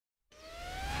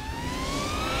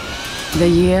The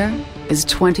year is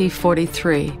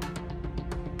 2043.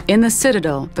 In the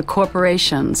Citadel, the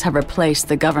corporations have replaced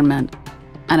the government,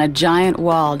 and a giant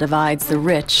wall divides the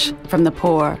rich from the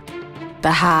poor,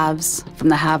 the haves from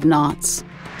the have-nots.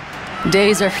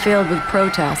 Days are filled with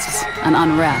protests and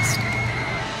unrest.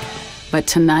 But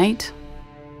tonight,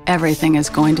 everything is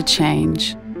going to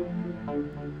change.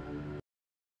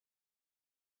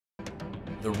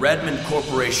 The Redmond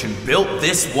Corporation built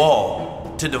this wall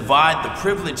to divide the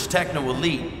privileged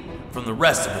techno-elite from the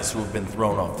rest of us who have been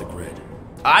thrown off the grid.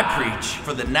 I preach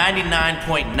for the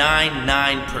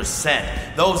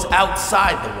 99.99%, those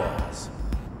outside the walls.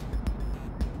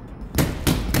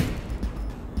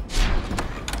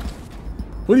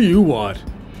 What do you want?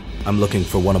 I'm looking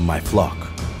for one of my flock.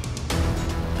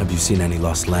 Have you seen any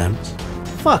lost lambs?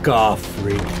 Fuck off,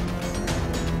 freak.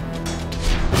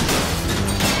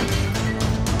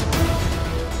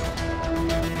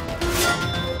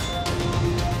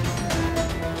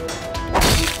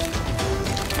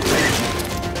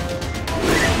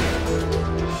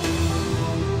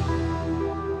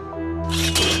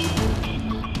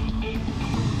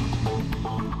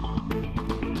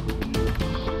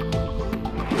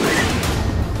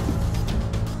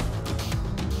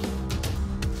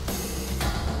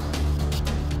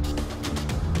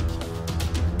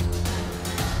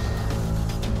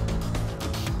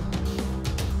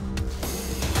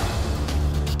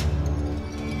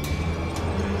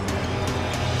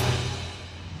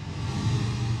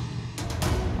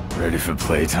 Ready for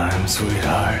playtime,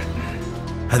 sweetheart?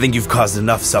 I think you've caused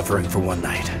enough suffering for one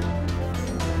night.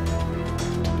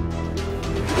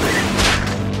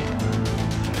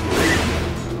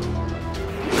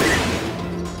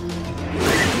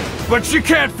 But she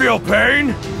can't feel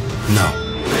pain! No.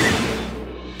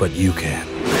 But you can.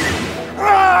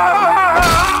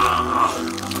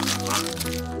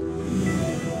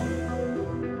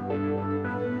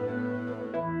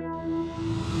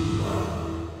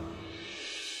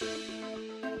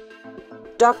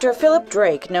 Dr. Philip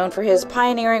Drake, known for his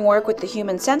pioneering work with the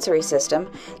human sensory system,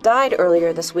 died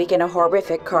earlier this week in a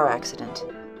horrific car accident.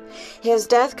 His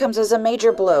death comes as a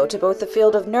major blow to both the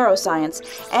field of neuroscience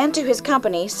and to his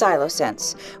company,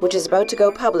 Silosense, which is about to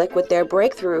go public with their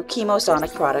breakthrough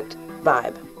chemosonic product,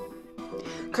 Vibe.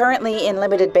 Currently in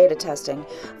limited beta testing,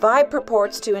 Vibe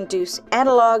purports to induce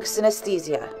analog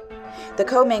synesthesia, the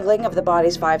commingling of the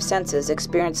body's 5 senses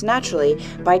experienced naturally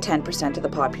by 10% of the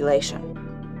population.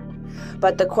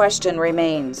 But the question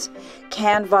remains,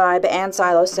 can Vibe and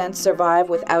Silosense survive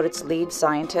without its lead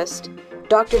scientist?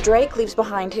 Dr. Drake leaves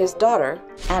behind his daughter,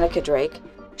 Annika Drake.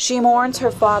 She mourns her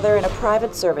father in a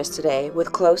private service today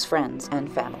with close friends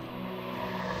and family.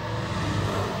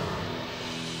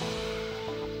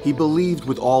 He believed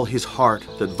with all his heart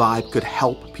that Vibe could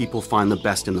help people find the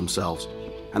best in themselves,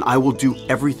 and I will do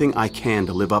everything I can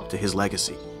to live up to his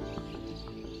legacy.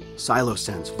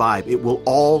 Silosense, Vibe, it will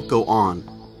all go on.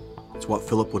 It's what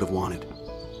Philip would have wanted.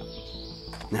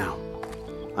 Now,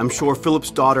 I'm sure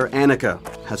Philip's daughter, Annika,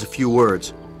 has a few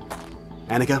words.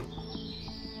 Annika?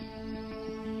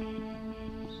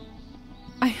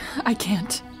 I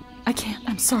can't.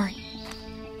 I'm sorry.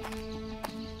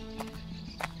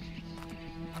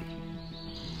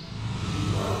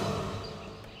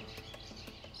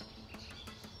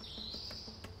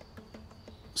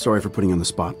 Sorry for putting you on the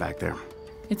spot back there.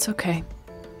 It's okay.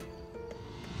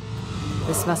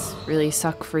 This must really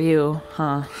suck for you,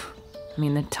 huh? I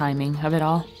mean, the timing of it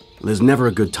all. There's never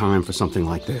a good time for something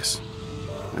like this.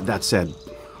 That said,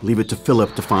 leave it to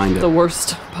Philip to find The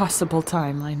worst possible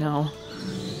time, I know.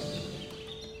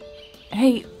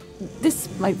 Hey, this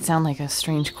might sound like a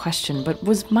strange question, but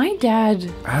was my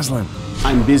dad... Aslan.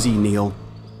 I'm busy, Neil.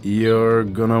 You're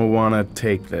gonna wanna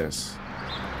take this.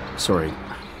 Sorry.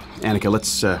 Annika,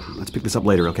 let's pick this up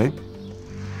later, okay?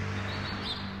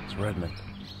 It's Redmond.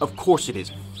 Of course it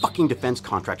is. Fucking defense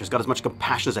contractor's got as much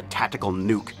compassion as a tactical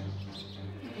nuke.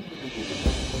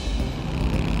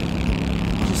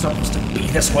 It's supposed to be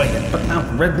this way, but now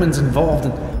Redmond's involved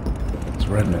and... It's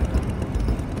Redmond.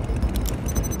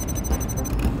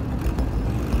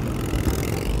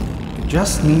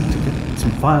 Just need to get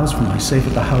some files from my safe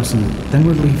at the house and then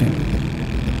we're leaving.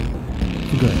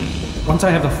 Good. Once I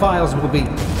have the files, we'll be...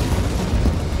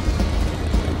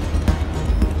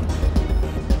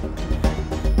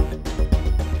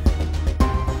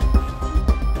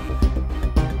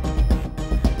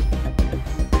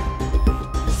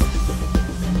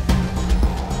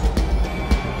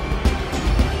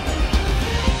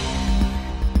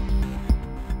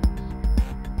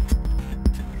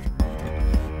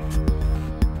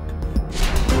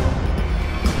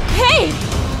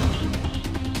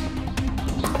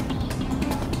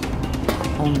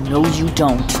 Oh, no, you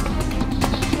don't.